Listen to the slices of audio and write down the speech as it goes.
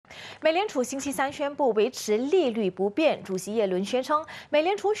美联储星期三宣布维持利率不变。主席叶伦宣称，美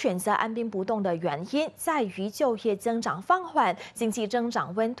联储选择按兵不动的原因在于就业增长放缓、经济增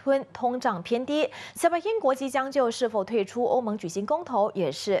长温吞、通胀偏低。此外，英国即将就是否退出欧盟举行公投，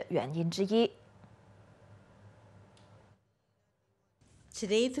也是原因之一。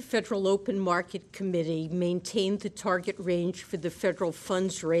 Today, the Federal Open Market Committee maintained the target range for the federal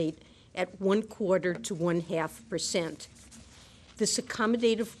funds rate at 1/4 to 1/2%. This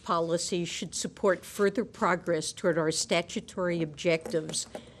accommodative policy should support further progress toward our statutory objectives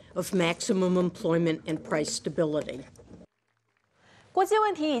of maximum employment and price stability. 国际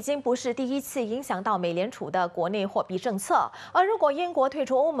问题已经不是第一次影响到美联储的国内货币政策，而如果英国退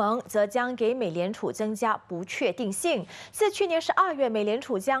出欧盟，则将给美联储增加不确定性。自去年12月，美联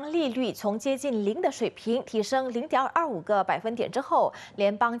储将利率从接近0的水平提升0.25个百分点之后，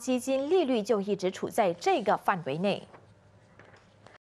联邦基金利率就一直处在这个范围内。